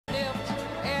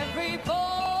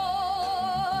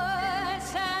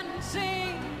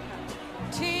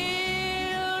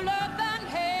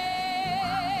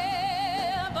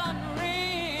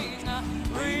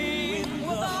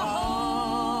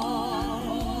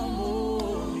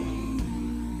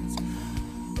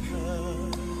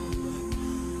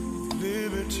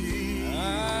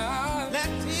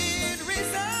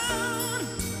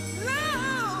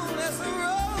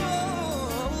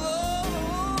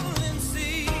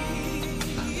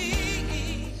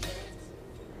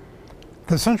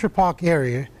The Central Park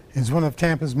area is one of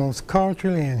Tampa's most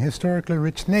culturally and historically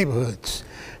rich neighborhoods.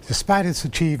 Despite its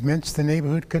achievements, the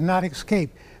neighborhood could not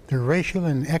escape the racial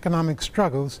and economic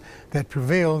struggles that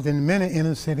prevailed in many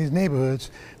inner city neighborhoods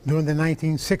during the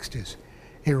 1960s.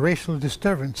 A racial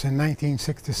disturbance in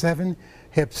 1967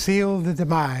 helped seal the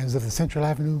demise of the Central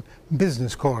Avenue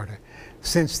business corridor.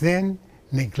 Since then,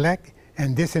 neglect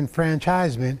and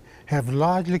disenfranchisement have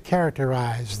largely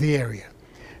characterized the area.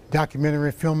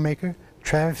 Documentary filmmaker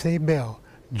Travis A. Bell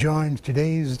joins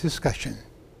today's discussion.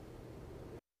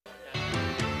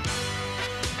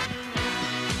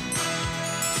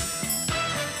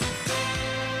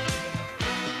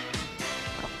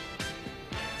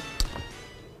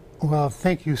 Well,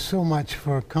 thank you so much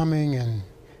for coming and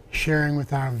sharing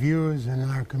with our viewers and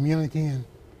our community. And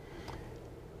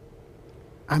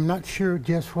I'm not sure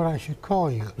just what I should call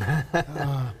you.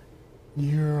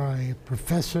 You're a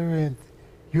professor at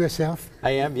USF? I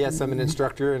am, yes. I'm an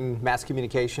instructor in mass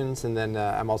communications, and then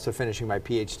I'm also finishing my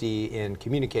PhD in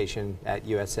communication at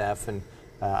USF, and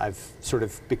I've sort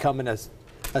of become an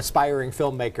aspiring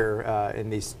filmmaker in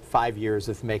these 5 years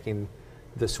of making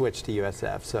the switch to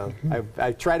USF. So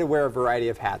I try to wear a variety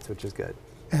of hats, which is good.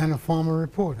 And a former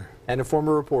reporter. And a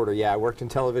former reporter, yeah. I worked in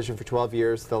television for 12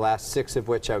 years, the last 6 of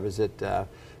which I was at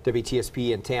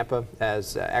WTSP in Tampa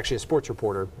as actually a sports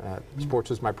reporter. Sports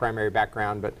was my primary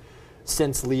background, but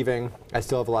since leaving, I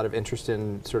still have a lot of interest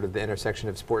in sort of the intersection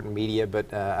of sport and media,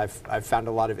 but I've found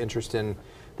a lot of interest in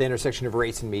the intersection of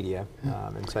race and media,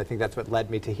 and so I think that's what led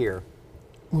me to here.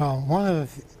 Well, one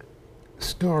of the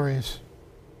stories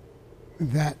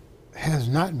that has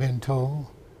not been told,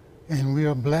 and we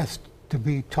are blessed to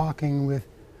be talking with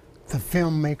the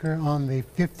filmmaker on the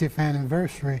 50th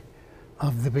anniversary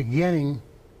of the beginning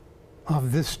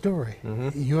of this story,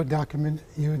 your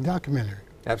documentary.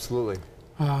 Absolutely.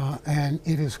 And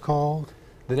it is called?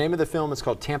 The name of the film is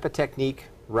called Tampa Technique,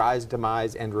 Rise,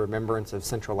 Demise, and Remembrance of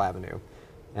Central Avenue.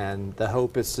 And the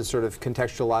hope is to sort of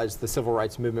contextualize the civil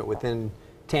rights movement within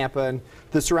Tampa and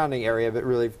the surrounding area, but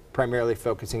really primarily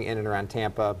focusing in and around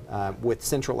Tampa with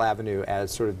Central Avenue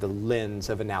as sort of the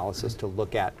lens of analysis to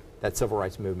look at that civil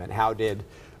rights movement. How did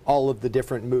all of the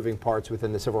different moving parts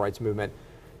within the civil rights movement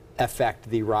affect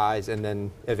the rise and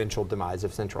then eventual demise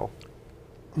of Central?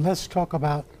 Let's talk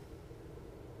about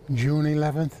June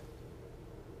 11th,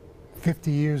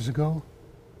 50 years ago,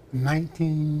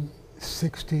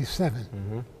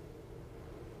 1967.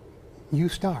 You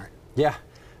start. Yeah.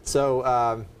 So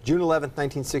June 11th,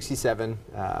 1967,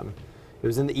 it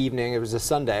was in the evening. It was a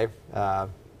Sunday.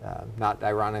 Not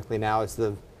ironically now,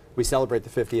 we celebrate the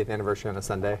 50th anniversary on a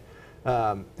Sunday.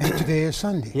 And today is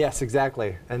Sunday. Yes,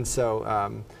 exactly. And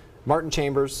so Martin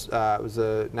Chambers was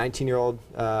a 19-year-old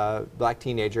black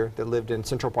teenager that lived in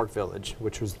Central Park Village,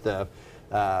 which was the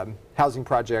housing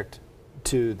project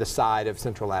to the side of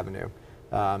Central Avenue.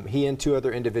 He and 2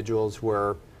 other individuals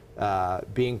were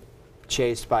being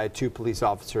chased by 2 police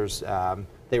officers.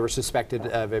 They were suspected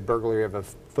of a burglary of a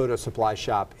photo supply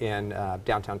shop in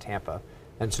downtown Tampa.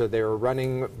 And so they were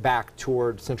running back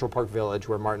toward Central Park Village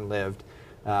where Martin lived.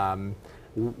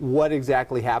 What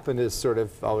exactly happened is sort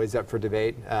of always up for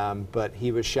debate, but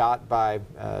he was shot by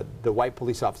the white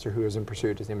police officer who was in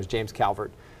pursuit. His name was James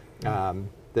Calvert. A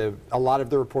lot of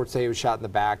the reports say he was shot in the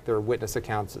back. There are witness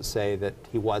accounts that say that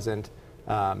he wasn't.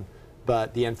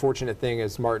 But the unfortunate thing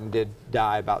is Martin did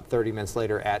die about 30 minutes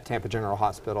later at Tampa General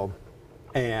Hospital.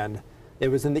 And it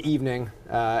was in the evening,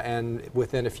 and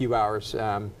within a few hours,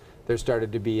 there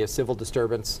started to be a civil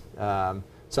disturbance.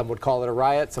 Some would call it a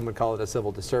riot, some would call it a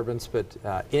civil disturbance, but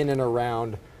in and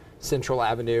around Central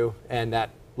Avenue, and that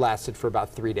lasted for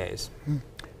about 3 days.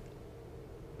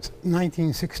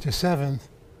 1967,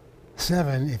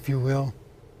 if you will,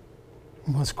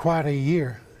 was quite a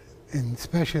year, and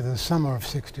especially the summer of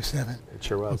 '67. It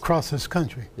sure was. Across this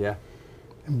country. Yeah.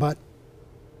 But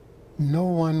no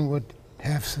one would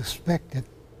have suspected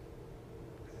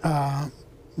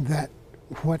that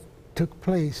what took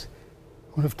place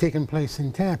would have taken place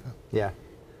in Tampa. Yeah.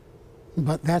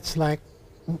 But that's like,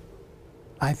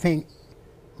 I think,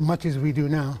 much as we do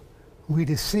now, we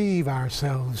deceive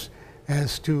ourselves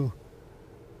as to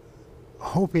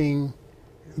hoping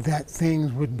that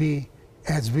things would be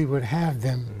as we would have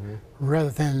them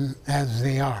rather than as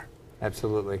they are.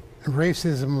 Absolutely.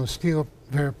 Racism was still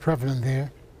very prevalent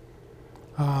there.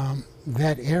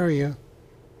 That area,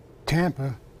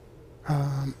 Tampa,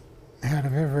 had a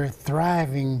very, very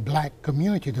thriving black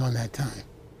community during that time.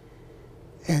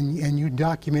 And you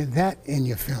document that in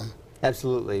your film.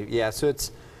 Absolutely, yeah. So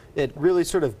it really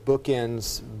sort of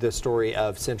bookends the story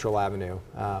of Central Avenue.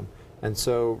 And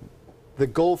so the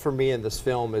goal for me in this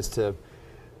film is to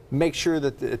make sure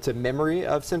that it's a memory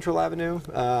of Central Avenue,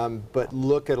 but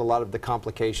look at a lot of the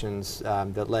complications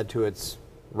that led to its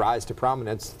rise to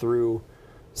prominence through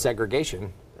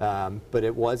segregation. But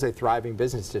it was a thriving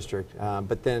business district.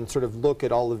 But then sort of look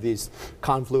at all of these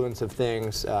confluence of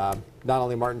things, not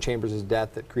only Martin Chambers'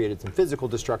 death that created some physical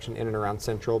destruction in and around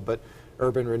Central, but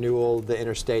urban renewal, the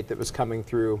interstate that was coming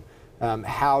through.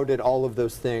 How did all of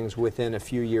those things within a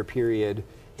few-year period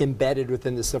embedded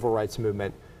within the civil rights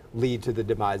movement lead to the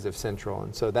demise of Central?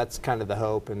 And so that's kind of the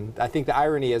hope. And I think the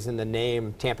irony is in the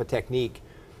name Tampa Technique.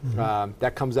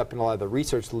 That comes up in a lot of the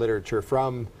research literature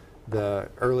from the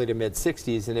early to mid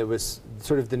 60s, and it was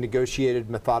sort of the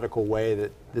negotiated, methodical way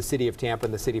that the city of Tampa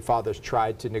and the city fathers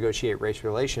tried to negotiate race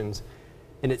relations.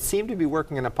 And it seemed to be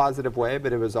working in a positive way,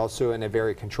 but it was also in a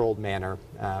very controlled manner.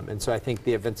 And so I think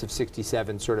the events of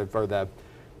 '67 sort of are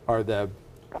the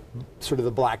sort of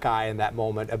the black eye in that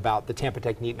moment about the Tampa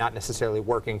Technique not necessarily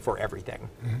working for everything.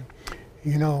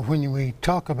 You know, when we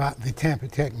talk about the Tampa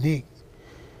Technique,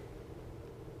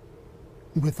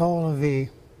 with all of the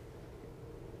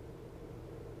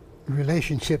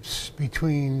relationships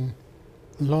between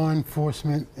law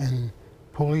enforcement and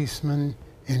policemen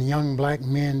and young black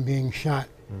men being shot,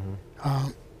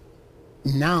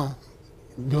 now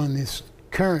during this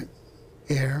current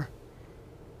era,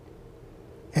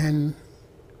 and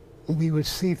we would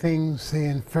see things, say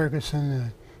in Ferguson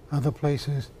and other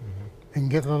places, and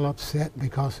get a little upset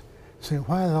because, say,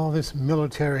 why is all this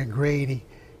military grade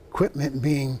equipment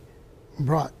being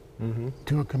brought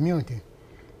to a community?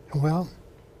 Well,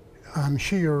 I'm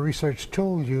sure your research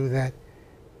told you that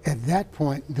at that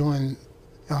point, during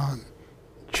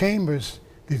Chambers,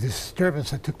 the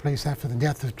disturbance that took place after the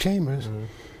death of Chambers,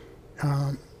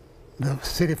 the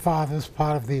city fathers,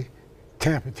 part of the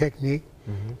Tampa Technique,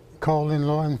 called in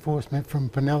law enforcement from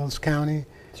Pinellas County,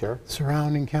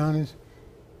 surrounding counties,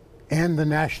 and the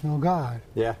National Guard.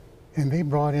 And they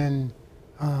brought in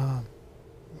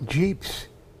Jeeps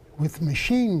with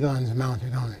machine guns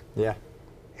mounted on it.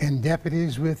 And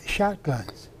deputies with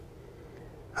shotguns.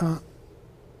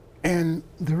 And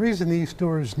the reason these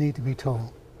stories need to be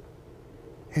told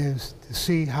is to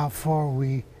see how far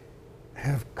we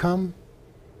have come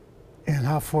and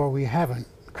how far we haven't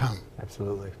come.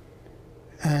 Absolutely.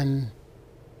 And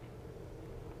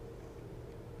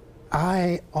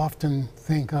I often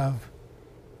think of,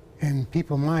 in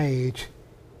people my age,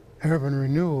 urban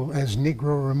renewal as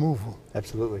Negro removal.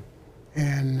 Absolutely.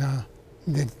 And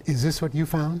is this what you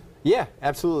found? Yeah,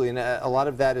 absolutely. And a lot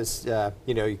of that is,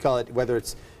 you know, you call it, whether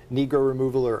it's Negro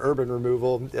removal or urban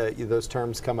removal, those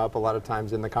terms come up a lot of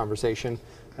times in the conversation.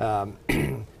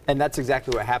 And that's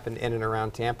exactly what happened in and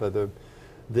around Tampa.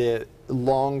 The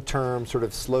long-term sort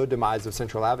of slow demise of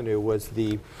Central Avenue was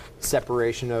the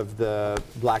separation of the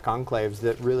black enclaves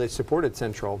that really supported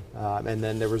Central. And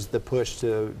then there was the push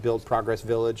to build Progress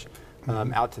Village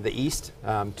out to the east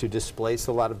to displace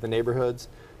a lot of the neighborhoods.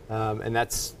 And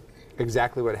that's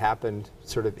exactly what happened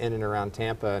sort of in and around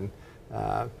Tampa.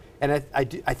 And I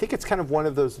think it's kind of one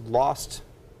of those lost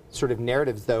sort of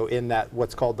narratives, though, in that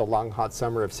what's called the long, hot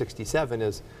summer of '67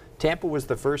 is Tampa was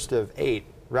the first of 8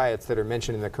 riots that are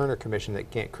mentioned in the Kerner Commission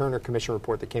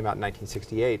report that came out in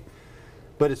 1968.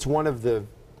 But it's one of the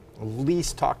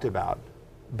least talked about,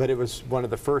 but it was one of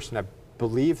the first, and I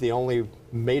believe the only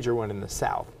major one in the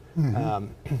South.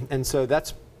 And so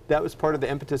that was part of the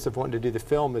impetus of wanting to do the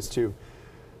film, is to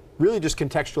really just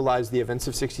contextualize the events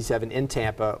of '67 in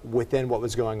Tampa within what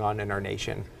was going on in our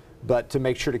nation, but to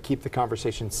make sure to keep the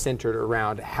conversation centered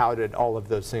around how did all of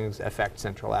those things affect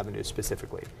Central Avenue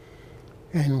specifically.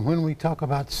 And when we talk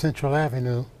about Central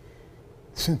Avenue,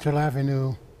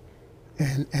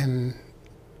 and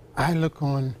I look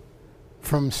on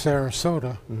from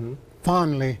Sarasota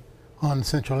fondly on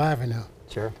Central Avenue.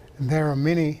 There are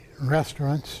many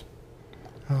restaurants,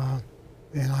 and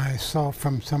I saw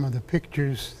from some of the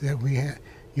pictures that we had,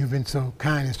 you've been so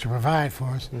kind as to provide for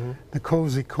us, the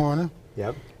Cozy Corner.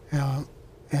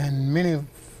 And many of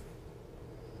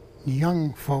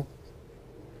young folk,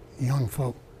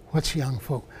 what's young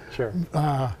folk?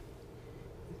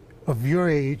 Of your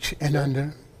age and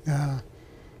under,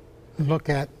 look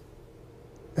at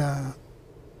the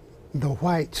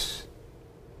Whites,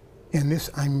 in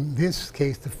this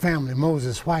case, the family,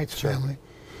 Moses White's family.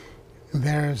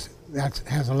 That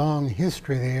has a long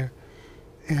history there,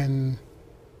 and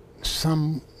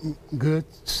some good,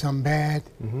 some bad.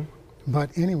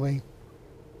 But anyway,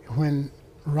 when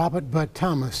Robert Bud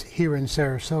Thomas here in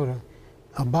Sarasota,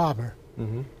 a barber,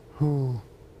 who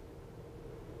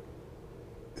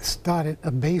started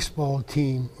a baseball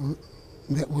team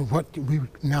that was what we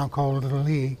now call Little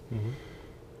League,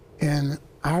 and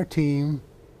our team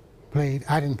played.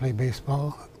 I didn't play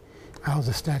baseball. I was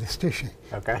a statistician.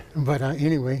 Okay. But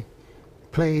anyway,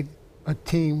 played a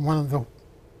team, one of the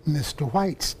Mr.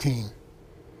 White's team,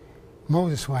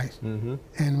 Moses White. Mm-hmm.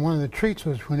 And one of the treats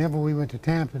was whenever we went to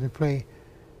Tampa to play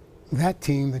that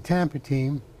team, the Tampa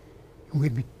team,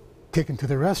 we'd be taken to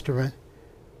the restaurant,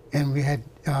 and we had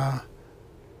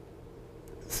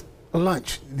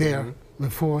lunch there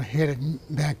before headed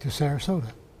back to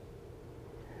Sarasota.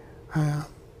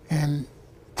 And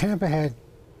Tampa had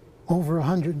over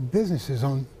 100 businesses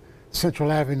on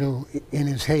Central Avenue in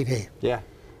its heyday. Yeah.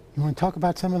 You want to talk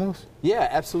about some of those? Yeah,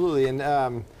 absolutely.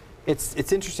 And it's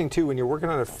interesting too when you're working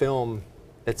on a film.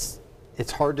 It's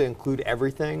hard to include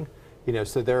everything. You know,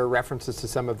 so there are references to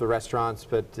some of the restaurants,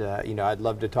 but you know, I'd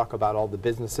love to talk about all the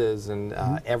businesses and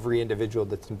every individual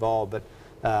that's involved. But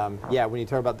yeah, when you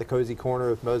talk about the Cozy Corner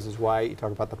with Moses White, you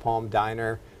talk about the Palm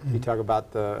Diner, you talk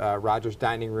about the Rogers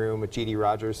Dining Room with G.D.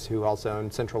 Rogers, who also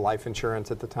owned Central Life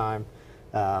Insurance at the time,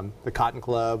 the Cotton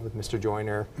Club with Mr.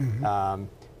 Joyner.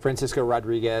 Francisco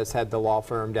Rodriguez had the law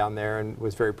firm down there and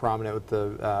was very prominent with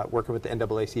the working with the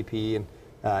NAACP,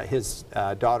 and his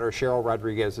daughter Cheryl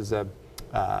Rodriguez is a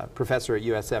professor at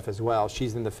USF as well.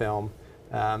 She's in the film.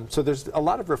 So there's a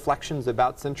lot of reflections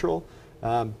about Central.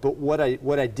 But what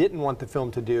I didn't want the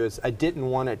film to do is I didn't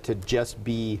want it to just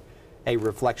be a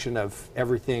reflection of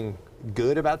everything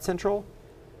good about Central,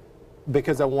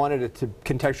 because I wanted it to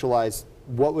contextualize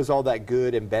what was all that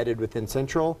good embedded within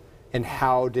Central and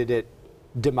how did it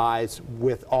demise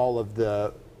with all of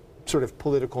the sort of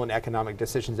political and economic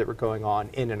decisions that were going on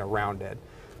in and around it.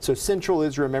 So Central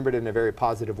is remembered in a very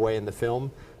positive way in the film,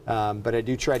 but I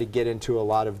do try to get into a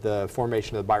lot of the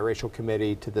formation of the biracial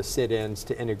committee, to the sit-ins,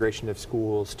 to integration of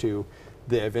schools, to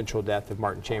the eventual death of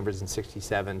Martin Chambers in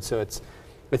 '67. So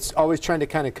it's always trying to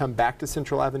kind of come back to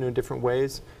Central Avenue in different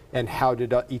ways, and how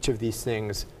did each of these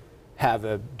things have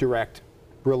a direct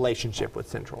relationship with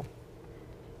Central.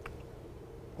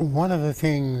 One of the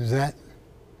things that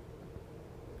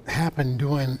happened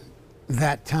during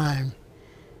that time,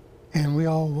 and we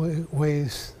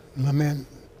always lament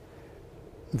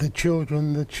the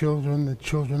children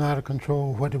out of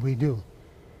control, what do we do?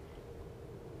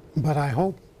 But I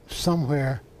hope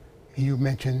somewhere you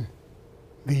mentioned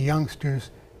the youngsters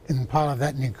in part of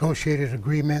that negotiated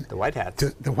agreement. The White Hats.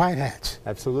 The White Hats.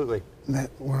 Absolutely.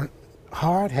 That were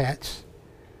hard hats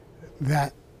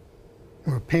that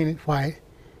were painted white,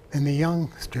 and the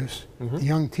youngsters, the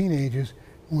young teenagers,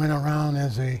 went around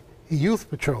as a youth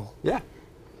patrol. Yeah.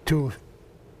 To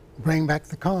bring back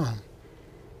the calm.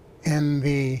 And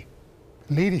the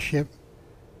leadership,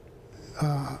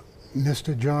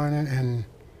 Mr. Joyner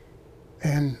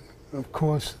and of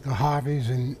course the Harveys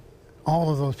and all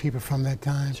of those people from that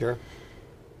time. Sure.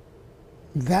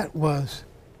 That was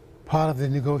part of the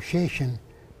negotiation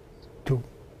to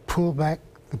pull back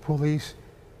the police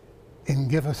and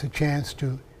give us a chance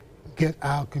to get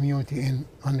our community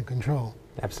under control.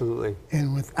 Absolutely.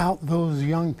 And without those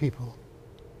young people,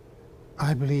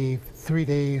 I believe 3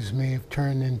 days may have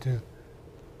turned into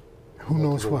who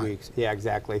knows what. Weeks. Yeah,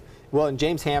 exactly. Well, and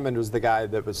James Hammond was the guy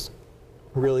that was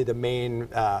really the main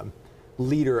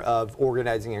leader of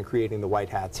organizing and creating the White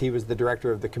Hats. He was the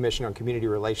director of the Commission on Community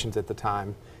Relations at the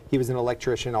time. He was an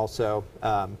electrician also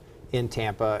in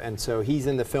Tampa, and so he's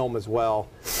in the film as well.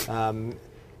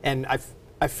 And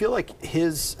I feel like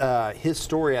his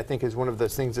story, I think, is one of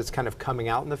those things that's kind of coming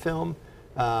out in the film.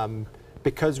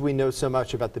 Because we know so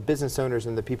much about the business owners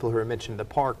and the people who are mentioned in the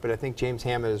park, but I think James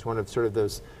Hammond is one of sort of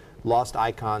those lost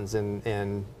icons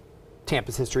in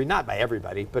Tampa's history, not by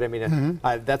everybody, but I mean,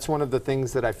 that's one of the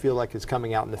things that I feel like is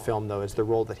coming out in the film, though, is the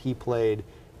role that he played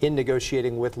in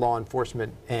negotiating with law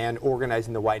enforcement and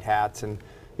organizing the White Hats. And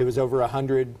it was over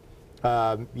 100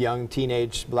 young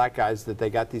teenage black guys that they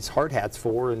got these hard hats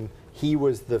for, and he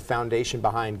was the foundation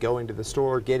behind going to the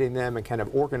store, getting them, and kind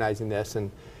of organizing this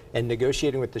and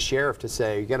negotiating with the sheriff to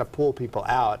say, you got to pull people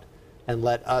out and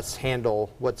let us handle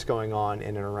what's going on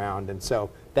in and around. And so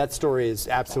that story is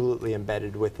absolutely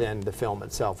embedded within the film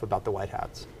itself about the White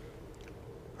Hats.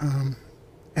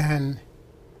 And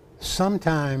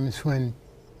sometimes when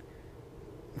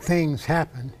things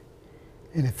happen,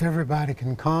 and if everybody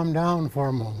can calm down for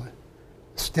a moment,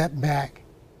 step back,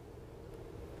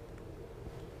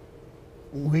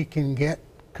 we can get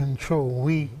control.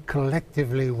 We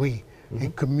collectively, a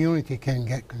community can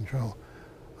get control.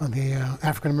 The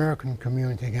African American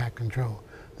community got control.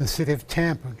 The city of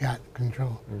Tampa got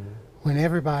control. When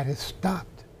everybody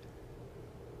stopped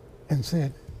and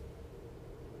said,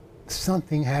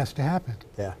 something has to happen.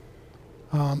 Yeah.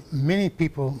 Many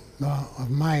people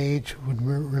of my age would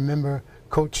remember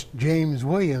Coach James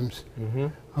Williams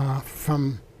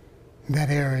from that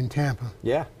era in Tampa.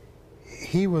 Yeah.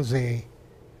 He was a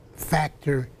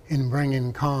factor in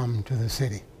bringing calm to the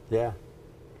city. Yeah.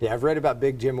 Yeah, I've read about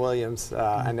Big Jim Williams.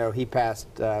 I know he passed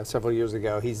several years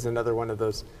ago. He's another one of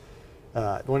those,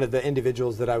 one of the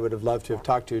individuals that I would have loved to have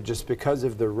talked to just because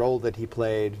of the role that he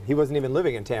played. He wasn't even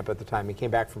living in Tampa at the time. He came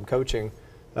back from coaching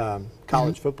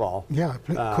college football. Yeah,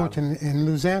 coaching in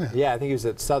Louisiana. Yeah, I think he was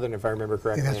at Southern, if I remember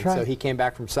correctly. Yeah, that's right. So he came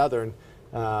back from Southern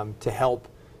to help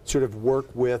sort of work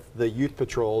with the youth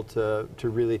patrol to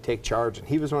really take charge. And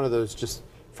he was one of those, just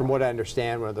from what I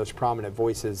understand, one of those prominent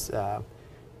voices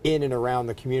in and around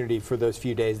the community for those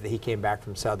few days that he came back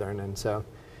from Southern. And so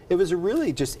it was a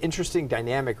really just interesting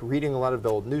dynamic, reading a lot of the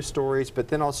old news stories, but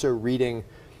then also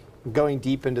going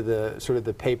deep into the sort of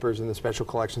the papers and the special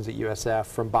collections at USF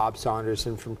from Bob Saunders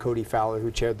and from Cody Fowler,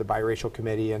 who chaired the biracial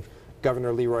committee, and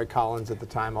Governor Leroy Collins at the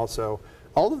time also.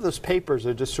 All of those papers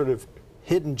are just sort of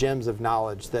hidden gems of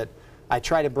knowledge that I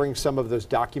try to bring some of those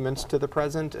documents to the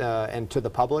present and to the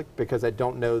public, because I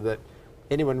don't know that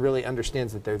anyone really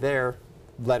understands that they're there.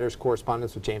 Letters,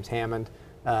 correspondence with James Hammond,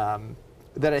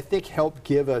 that I think help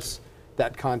give us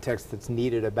that context that's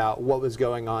needed about what was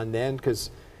going on then,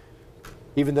 because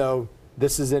even though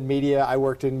this is in media, I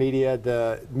worked in media,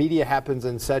 the media happens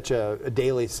in such a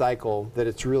daily cycle that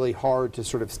it's really hard to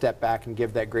sort of step back and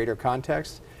give that greater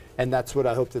context. And that's what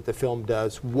I hope that the film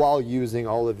does while using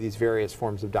all of these various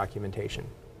forms of documentation.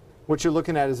 What you're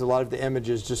looking at is a lot of the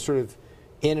images just sort of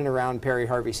in and around Perry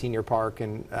Harvey Senior Park,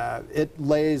 and it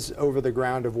lays over the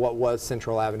ground of what was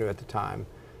Central Avenue at the time.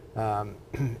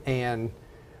 And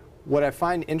what I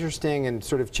find interesting and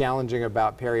sort of challenging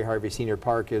about Perry Harvey Senior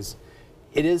Park is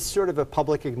it is sort of a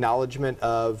public acknowledgement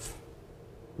of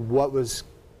what was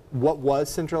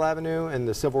Central Avenue and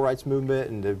the civil rights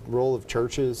movement and the role of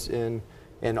churches in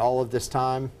all of this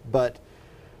time. But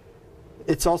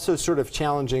it's also sort of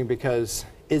challenging because,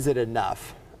 is it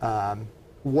enough?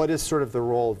 What is sort of the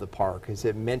role of the park? Is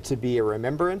it meant to be a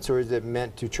remembrance, or is it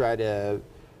meant to try to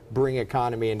bring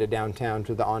economy into downtown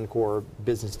to the Encore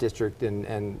business district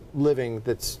and living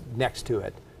that's next to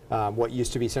it? What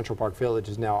used to be Central Park Village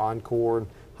is now Encore,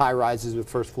 high rises with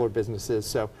first floor businesses.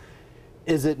 So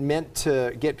is it meant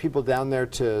to get people down there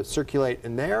to circulate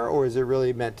in there, or is it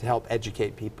really meant to help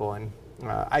educate people? And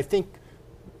I think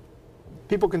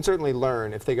people can certainly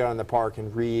learn if they go down the park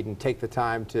and read and take the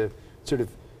time to sort of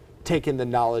take in the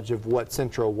knowledge of what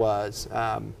Central was.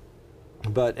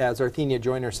 But as Arthenia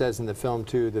Joyner says in the film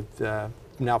too, the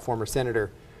now former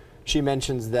senator, she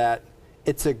mentions that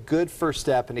it's a good first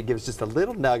step and it gives just a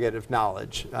little nugget of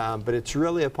knowledge. But it's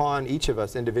really upon each of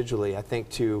us individually, I think,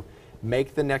 to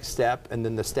make the next step and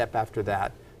then the step after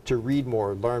that, to read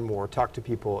more, learn more, talk to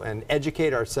people, and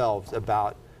educate ourselves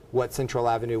about what Central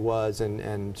Avenue was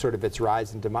and sort of its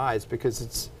rise and demise,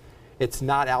 because it's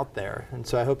not out there. And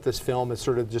so I hope this film is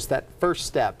sort of just that first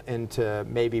step into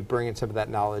maybe bringing some of that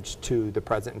knowledge to the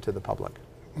present and to the public.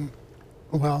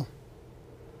 Well,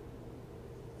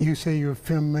 you say you're a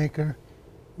filmmaker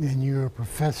and you're a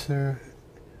professor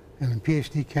and a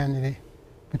PhD candidate,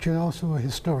 but you're also a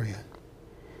historian.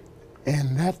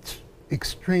 And that's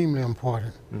extremely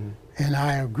important. Mm-hmm. And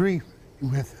I agree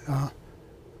with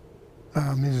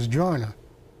Mrs. Joyner.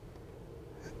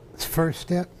 First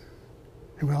step,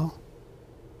 well,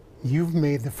 you've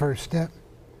made the first step,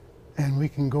 and we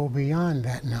can go beyond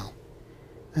that now.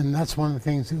 And that's one of the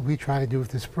things that we try to do with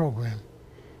this program.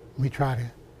 We try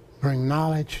to bring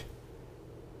knowledge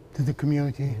to the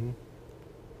community, mm-hmm.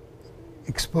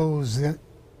 expose it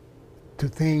to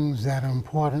things that are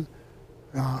important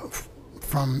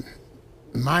from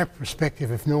my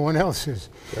perspective, if no one else's,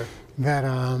 sure. that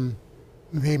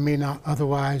they may not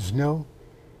otherwise know,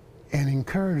 and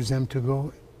encourage them to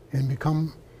go and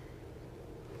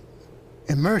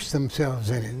immerse themselves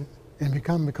in it and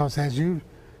become, because as you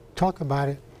talk about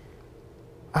it,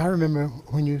 I remember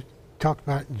when you talked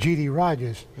about G.D.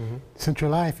 Rogers, mm-hmm.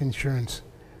 Central Life Insurance.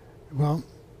 Well,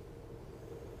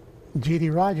 G.D.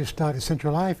 Rogers started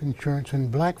Central Life Insurance when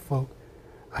black folk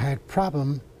had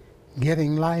problem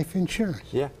getting life insurance.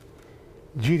 Yeah.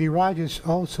 G.D. Rogers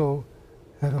also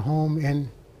had a home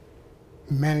in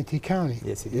Manatee County.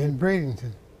 Yes, he did. In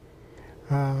Bradenton.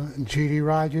 G.D.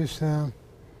 Rogers'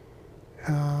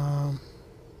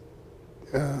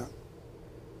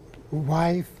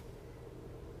 wife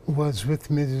was with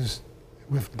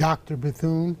Dr.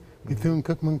 Bethune,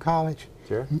 Bethune-Cookman College,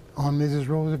 sure. on Mrs.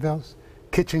 Roosevelt's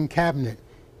kitchen cabinet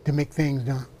to make things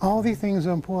done. All these things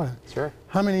are important. Sure.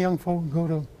 How many young folk go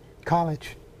to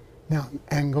college now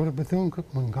and go to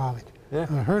Bethune-Cookman College? Yeah.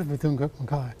 Heard of Bethune-Cookman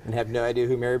College. And have no idea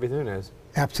who Mary Bethune is.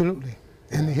 Absolutely.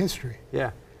 And the history.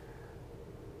 Yeah.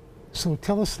 So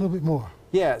tell us a little bit more.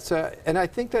 Yeah, so, and I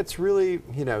think that's really,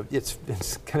 you know, it's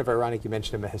kind of ironic you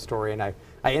mentioned I'm a historian. I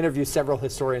interviewed several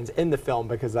historians in the film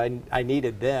because I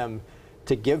needed them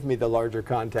to give me the larger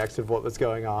context of what was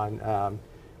going on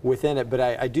within it. But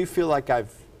I do feel like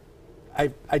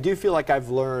I do feel like I've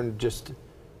learned just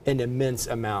an immense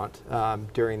amount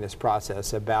during this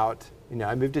process about, you know,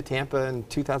 I moved to Tampa in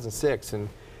 2006 and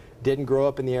didn't grow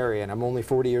up in the area, and I'm only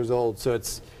 40 years old, so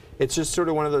it's just sort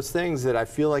of one of those things that I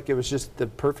feel like it was just the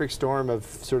perfect storm of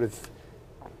sort of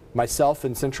myself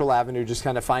and Central Avenue just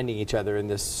kind of finding each other in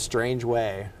this strange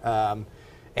way.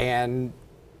 And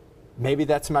maybe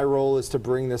that's my role, is to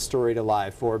bring this story to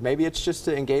life, or maybe it's just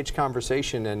to engage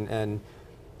conversation and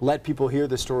let people hear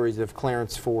the stories of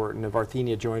Clarence Fort and of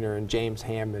Arthenia Joyner and James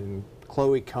Hammond and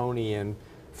Chloe Coney and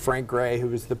Frank Gray, who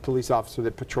was the police officer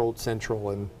that patrolled Central,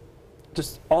 and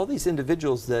just all these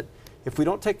individuals that, if we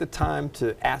don't take the time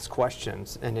to ask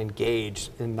questions and engage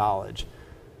in knowledge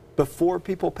before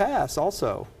people pass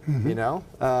also, you know,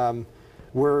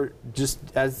 we're just,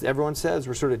 as everyone says,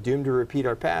 we're sort of doomed to repeat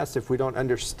our past if we don't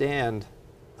understand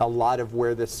a lot of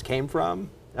where this came from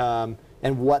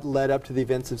and what led up to the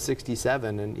events of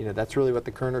 '67. And, you know, that's really what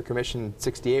the Kerner Commission in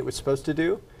 '68 was supposed to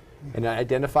do, and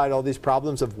identified all these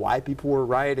problems of why people were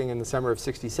rioting in the summer of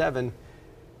 '67.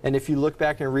 And if you look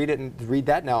back and read it, and read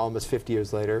that now almost 50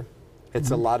 years later, it's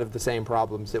a lot of the same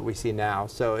problems that we see now.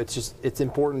 So it's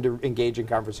important to engage in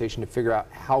conversation to figure out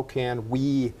how can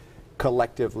we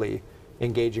collectively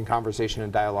engage in conversation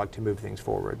and dialogue to move things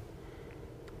forward.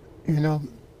 You know,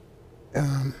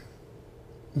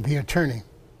 the attorney,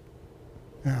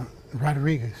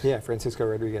 Rodriguez. Yeah, Francisco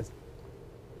Rodriguez.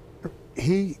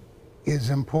 He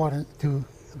is important to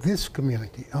this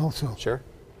community also. Sure.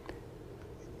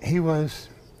 He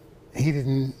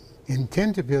didn't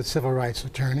intend to be a civil rights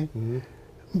attorney,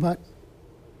 but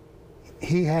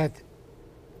he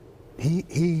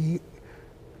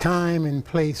time and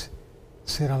place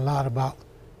said a lot about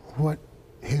what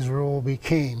his role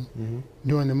became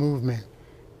during the movement.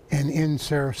 And in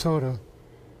Sarasota,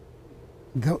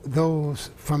 those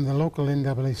from the local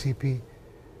NAACP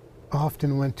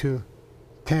often went to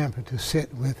Tampa to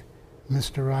sit with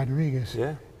Mr. Rodriguez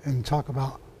and talk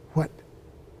about what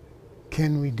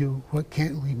can we do, what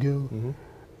can't we do,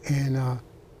 and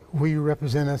will you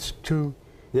represent us too?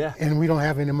 Yeah. And we don't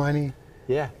have any money.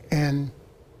 Yeah. And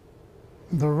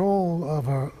the role of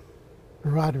a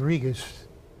Rodriguez,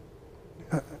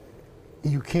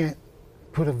 you can't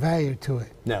put a value to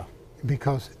it. No.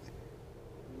 Because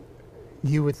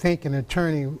you would think an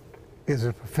attorney is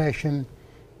a profession,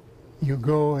 you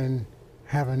go and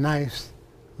have a nice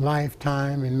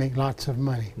lifetime and make lots of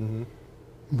money.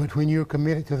 But when you're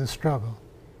committed to the struggle,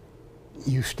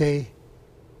 you stay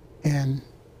and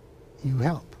you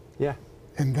help. Yeah.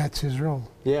 And that's his role.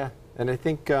 Yeah. And I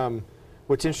think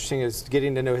what's interesting is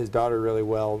getting to know his daughter really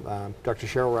well. Dr.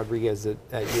 Cheryl Rodriguez at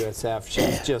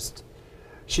USF.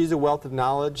 She's a wealth of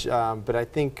knowledge. But I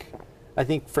think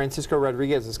Francisco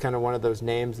Rodriguez is kind of one of those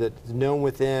names that's known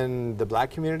within the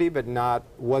black community, but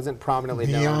wasn't prominently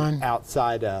known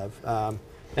outside of.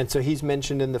 And so he's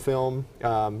mentioned in the film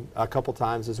a couple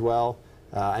times as well.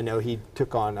 I know he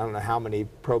took on, I don't know how many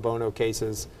pro bono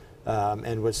cases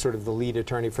and was sort of the lead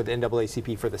attorney for the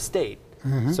NAACP for the state.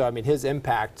 So, I mean, his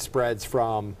impact spreads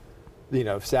from, you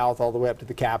know, south all the way up to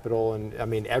the Capitol, and, I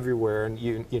mean, everywhere. And,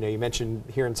 you know, you mentioned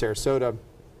here in Sarasota,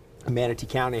 Manatee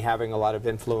County having a lot of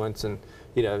influence, and,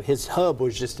 you know, his hub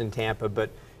was just in Tampa,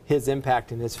 but his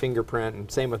impact and his fingerprint,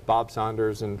 and same with Bob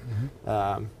Saunders and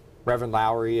Reverend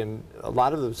Lowry, and a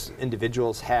lot of those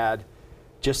individuals had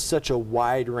just such a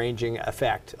wide-ranging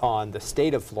effect on the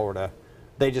state of Florida.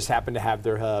 They just happened to have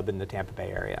their hub in the Tampa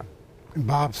Bay area.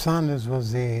 Bob Saunders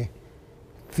was the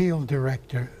field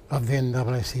director of the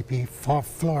NAACP for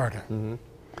Florida. And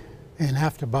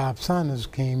after Bob Saunders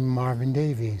came Marvin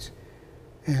Davies.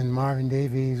 And Marvin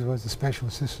Davies was the special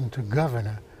assistant to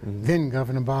governor, then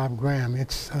Governor Bob Graham.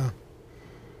 It's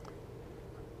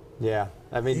yeah,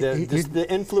 I mean, the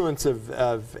influence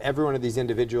of every one of these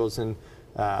individuals, and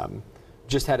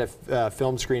just had a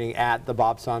film screening at the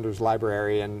Bob Saunders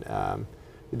Library, and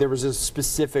there was a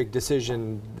specific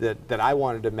decision that I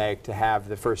wanted to make to have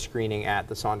the first screening at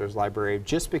the Saunders Library,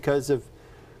 just because of,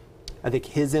 I think,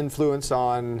 his influence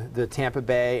on the Tampa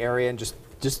Bay area and just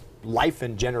life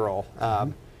in general.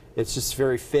 It's just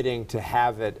very fitting to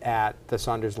have it at the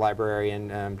Saunders Library,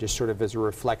 and just sort of as a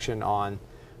reflection on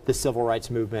the civil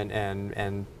rights movement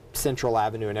and Central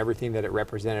Avenue and everything that it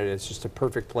represented. It's just a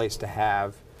perfect place to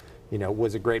have, you know,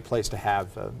 was a great place to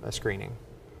have a screening.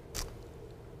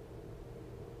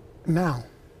 Now,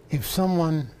 if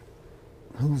someone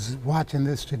who's watching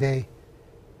this today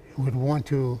would want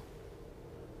to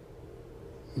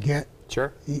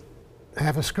Sure.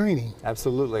 have a screening.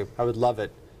 Absolutely. I would love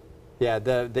it. Yeah,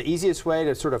 the easiest way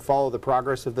to sort of follow the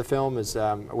progress of the film is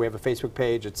we have a Facebook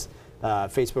page. It's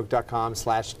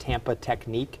facebook.com/Tampa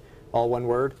Technique, all one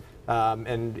word.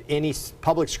 And any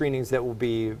public screenings that will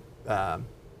be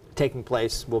taking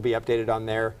place will be updated on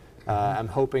there. I'm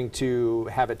hoping to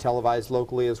have it televised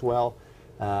locally as well,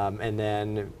 and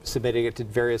then submitting it to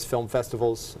various film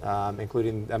festivals,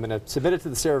 including I'm going to submit it to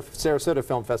the Sarasota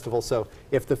Film Festival. So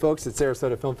if the folks at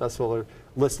Sarasota Film Festival are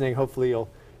listening, hopefully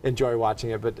you'll enjoy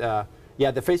watching it. But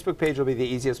yeah, the Facebook page will be the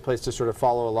easiest place to sort of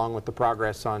follow along with the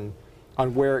progress on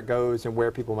where it goes and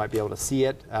where people might be able to see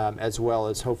it, as well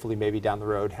as hopefully maybe down the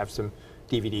road have some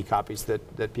DVD copies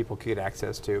that people could get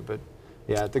access to. But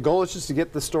yeah, the goal is just to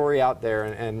get the story out there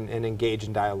and engage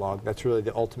in dialogue. That's really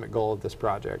the ultimate goal of this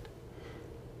project.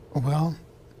 Well,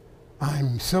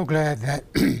 I'm so glad that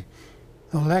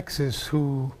Alexis,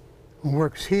 who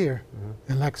works here,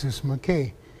 Alexis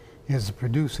McKay, is the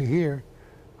producer here,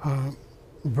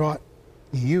 brought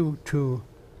you to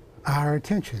our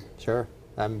attention. Sure.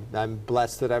 I'm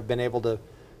blessed that I've been able to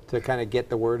kind of get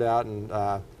the word out,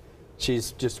 and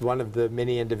she's just one of the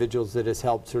many individuals that has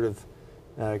helped sort of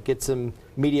get some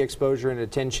media exposure and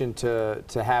attention to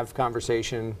have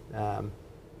conversation.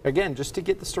 Again, just to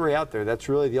get the story out there. That's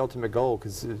really the ultimate goal,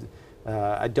 because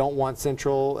I don't want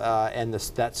Central and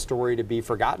that story to be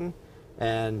forgotten.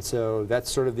 And so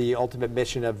that's sort of the ultimate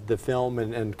mission of the film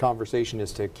and conversation,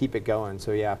 is to keep it going.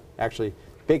 So yeah, actually,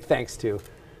 big thanks to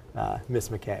Miss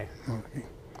McKay. Okay.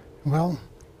 Well,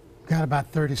 got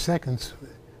about 30 seconds.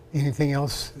 Anything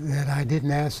else that I didn't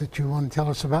ask that you want to tell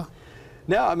us about?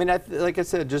 No, I mean, like I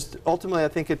said, just ultimately I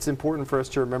think it's important for us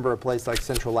to remember a place like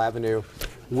Central Avenue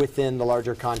within the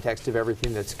larger context of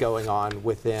everything that's going on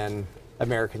within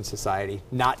American society,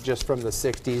 not just from the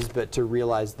 60s, but to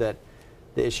realize that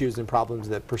the issues and problems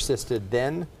that persisted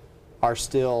then are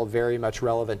still very much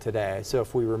relevant today. So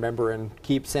if we remember and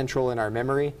keep Central in our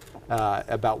memory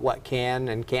about what can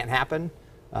and can't happen,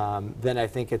 then I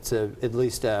think it's at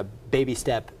least a baby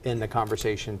step in the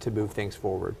conversation to move things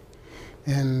forward.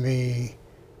 And the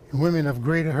women of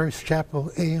Greater Hearst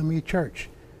Chapel AME Church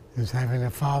is having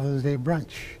a Father's Day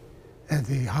brunch at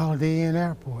the Holiday Inn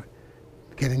Airport.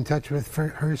 Get in touch with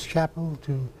Hearst Chapel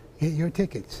to get your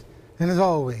tickets. And as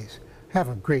always, have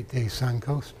a great day,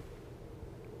 Suncoast.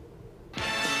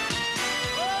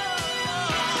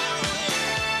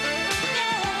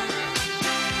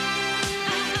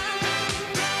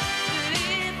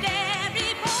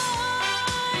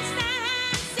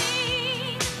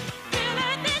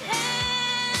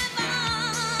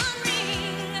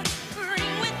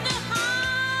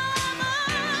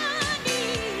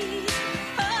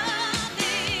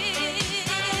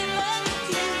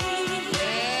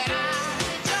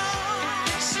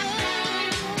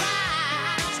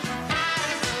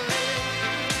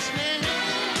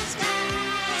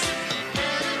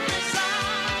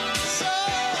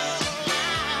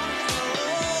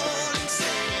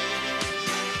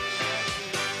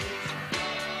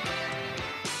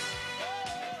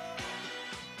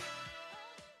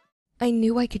 I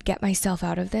knew I could get myself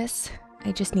out of this.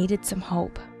 I just needed some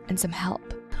hope and some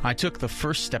help. I took the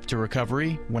first step to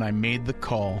recovery when I made the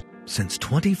call. Since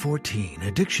 2014,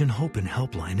 Addiction Hope and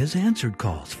Helpline has answered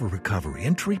calls for recovery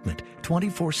and treatment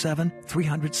 24/7,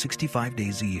 365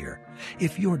 days a year.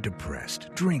 If you're depressed,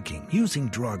 drinking, using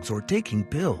drugs, or taking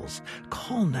pills,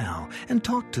 call now and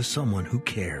talk to someone who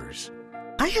cares.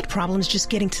 I had problems just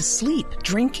getting to sleep,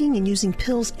 drinking and using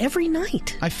pills every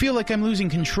night. I feel like I'm losing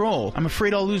control. I'm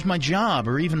afraid I'll lose my job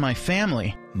or even my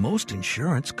family. Most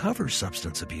insurance covers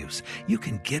substance abuse. You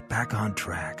can get back on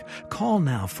track. Call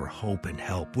now for hope and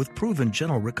help with proven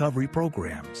gentle recovery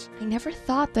programs. I never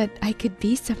thought that I could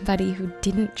be somebody who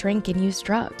didn't drink and use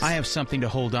drugs. I have something to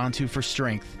hold on to for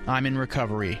strength. I'm in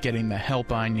recovery, getting the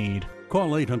help I need.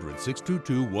 Call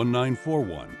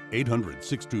 800-622-1941.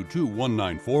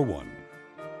 800-622-1941.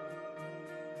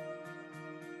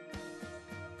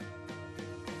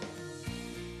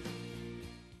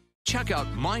 Check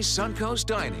out My Suncoast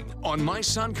Dining on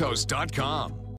mysuncoast.com.